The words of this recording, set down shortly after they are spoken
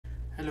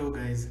Hello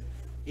guys,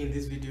 in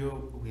this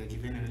video we are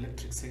given an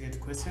electric circuit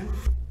question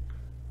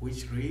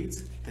which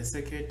reads: the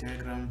circuit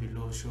diagram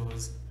below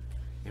shows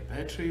a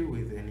battery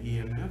with an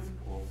EMF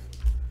of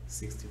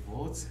 60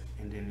 volts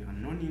and an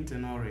unknown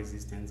internal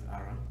resistance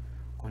R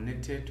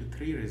connected to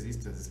three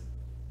resistors,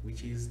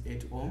 which is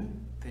 8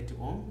 ohm, 30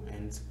 ohm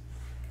and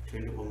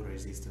 20 ohm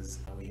resistors.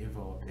 We have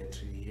our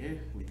battery here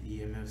with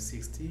EMF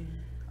 60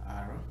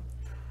 R.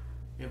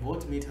 A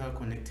voltmeter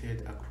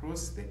connected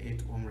across the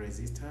 8 ohm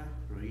resistor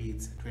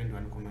reads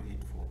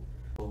 21,84.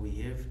 So we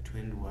have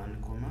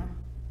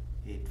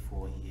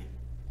 21,84 here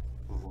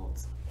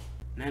volts.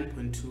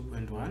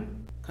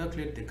 9.2.1,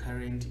 calculate the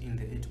current in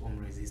the 8 ohm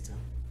resistor,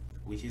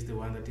 which is the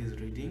one that is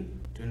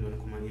reading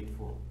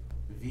 21,84.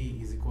 V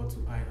is equal to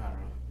IR.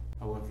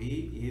 Our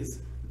V is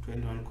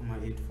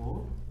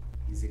 21,84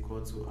 is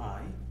equal to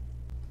I,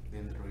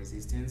 then the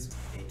resistance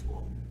 8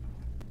 ohm.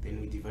 Then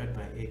we divide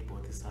by 8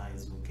 both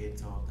sides, we'll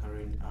get our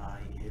current I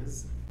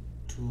is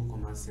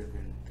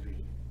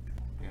 2,73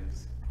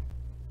 amps.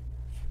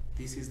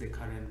 This is the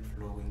current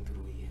flowing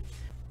through here.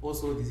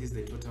 Also, this is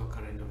the total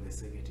current of the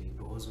circuit,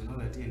 because we know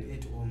that an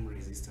 8 ohm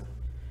resistor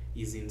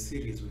is in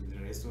series with the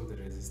rest of the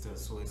resistors,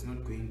 so it's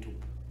not going to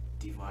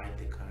divide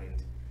the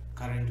current.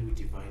 Current will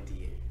divide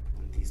here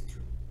on these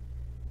two.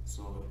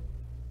 So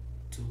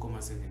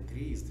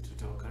 2,73 is the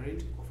total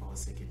current of our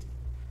circuit.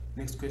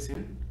 Next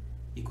question: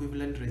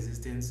 equivalent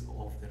resistance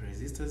of the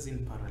resistors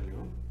in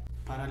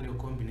parallel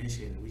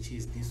combination, which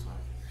is this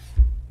one.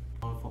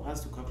 For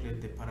us to calculate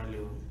the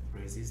parallel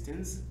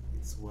resistance,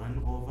 it's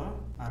 1 over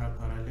R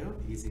parallel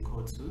is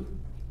equal to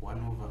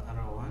 1 over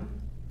R1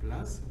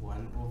 plus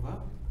 1 over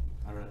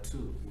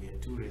R2. We have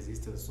two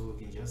resistors, so we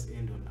can just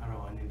end on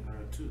R1 and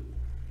R2.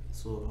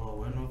 So our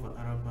 1 over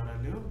R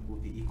parallel will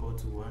be equal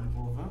to 1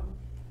 over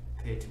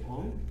 30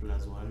 ohm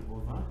plus 1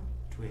 over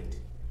 20.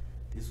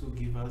 This will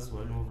give us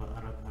 1 over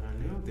R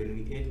parallel. Then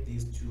we add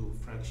these two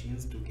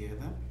fractions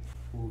together,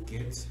 we'll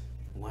get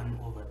 1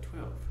 over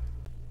 12.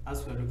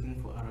 As we are looking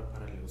for R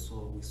parallel,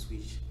 so we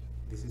switch.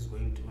 This is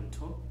going to on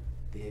top,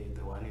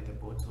 the one at the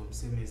bottom,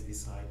 same as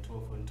this side,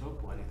 12 on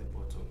top, 1 at the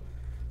bottom.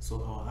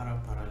 So our R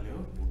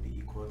parallel will be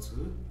equal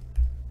to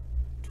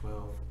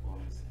 12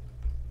 ohms.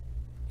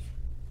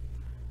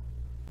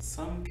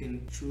 Some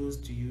can choose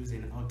to use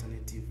an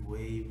alternative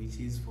way, which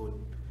is for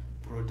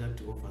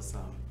product over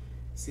sum.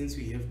 Since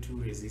we have two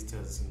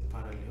resistors in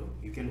parallel,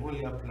 you can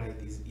only apply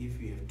this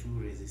if you have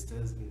two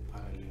resistors in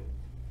parallel.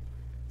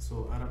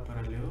 So R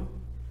parallel,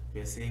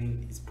 we are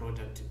saying is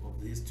product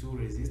of these two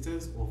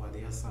resistors over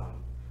their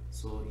sum.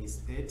 So it's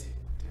 30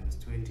 times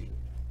 20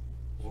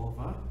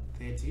 over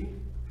 30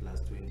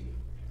 plus 20.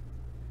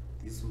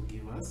 This will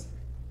give us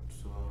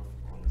 12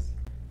 ohms.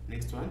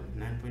 Next one,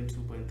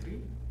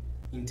 9.2.3,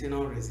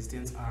 internal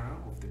resistance R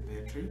of the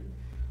battery.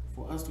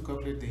 For us to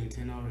calculate the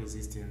internal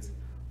resistance,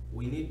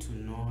 we need to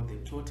know the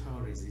total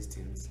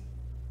resistance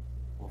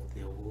of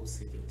the whole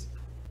circuit.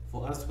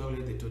 For us to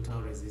calculate the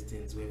total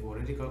resistance, we have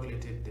already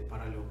calculated the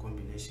parallel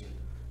combination.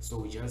 So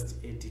we just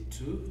add it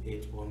to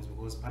 8 ohms,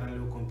 because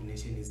parallel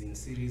combination is in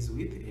series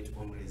with 8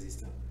 ohm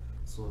resistor.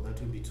 So that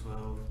will be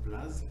 12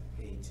 plus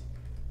 8.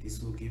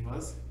 This will give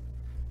us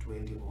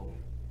 20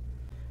 ohm.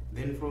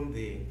 Then from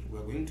there, we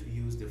are going to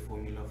use the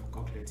formula for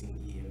calculating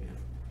EMF.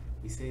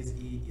 We says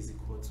E is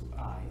equal to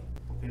I,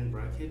 open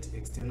bracket,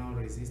 external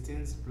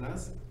resistance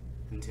plus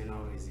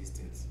internal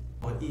resistance.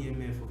 Our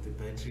EMF of the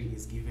battery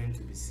is given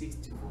to be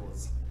 60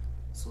 volts.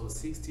 So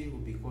 60 will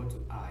be equal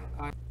to I.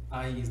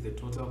 I is the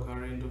total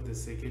current of the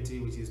circuit,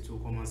 which is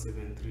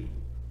 2,73.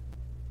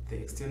 The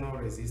external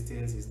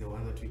resistance is the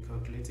one that we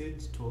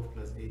calculated, 12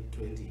 plus 8,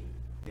 20,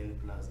 then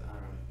plus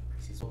R.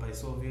 So by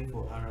solving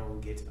for R, we'll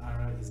get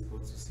R is equal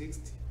to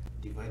 60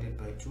 divided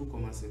by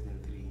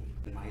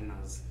 2,73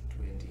 minus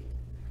 20.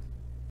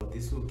 So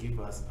this will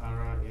give us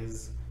R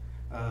is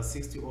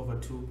 60 over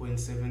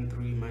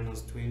 2.73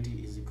 minus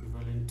 20 is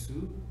equivalent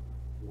to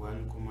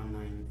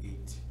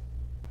 1,98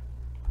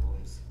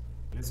 ohms.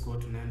 Let's go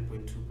to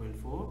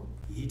 9.2.4.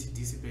 Heat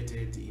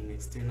dissipated in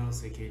external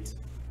circuit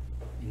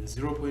in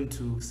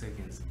 0.2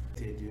 seconds.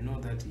 You know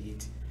that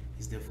heat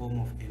is the form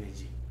of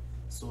energy.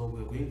 So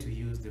we're going to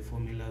use the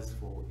formulas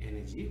for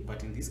energy,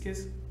 but in this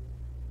case,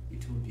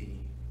 it will be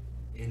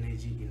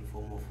energy in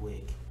form of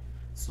work.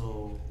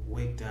 So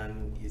work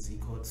done is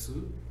equal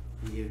to,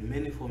 we have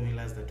many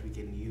formulas that we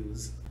can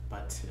use,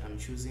 but I'm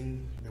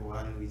choosing the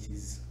one which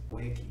is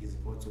work is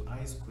equal to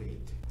I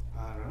squared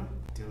R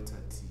delta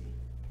T.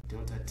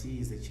 Delta T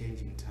is the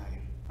change in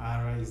time,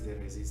 R is the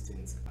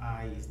resistance,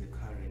 I is the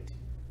current,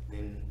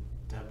 then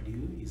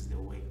W is the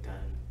work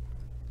done.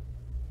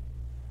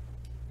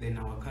 Then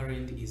our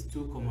current is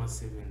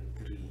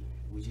 2,73,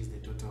 which is the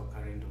total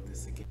current of the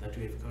circuit that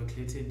we have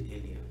calculated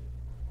earlier.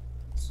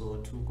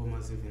 So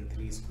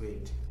 2,73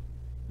 squared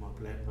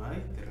multiplied by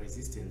the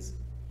resistance.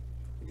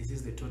 This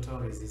is the total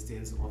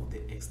resistance of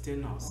the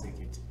external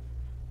circuit.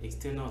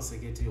 External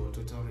circuit, our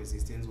total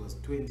resistance was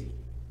 20.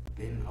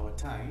 Then our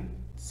time,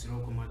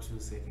 0,2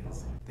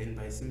 seconds. Then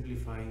by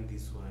simplifying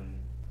this one,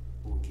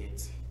 we'll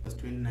get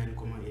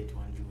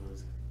 29,81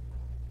 joules.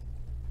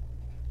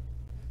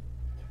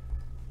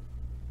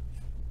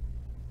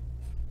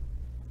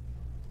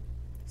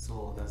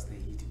 So that's the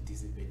heat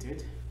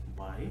dissipated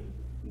by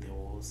the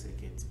whole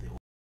circuit.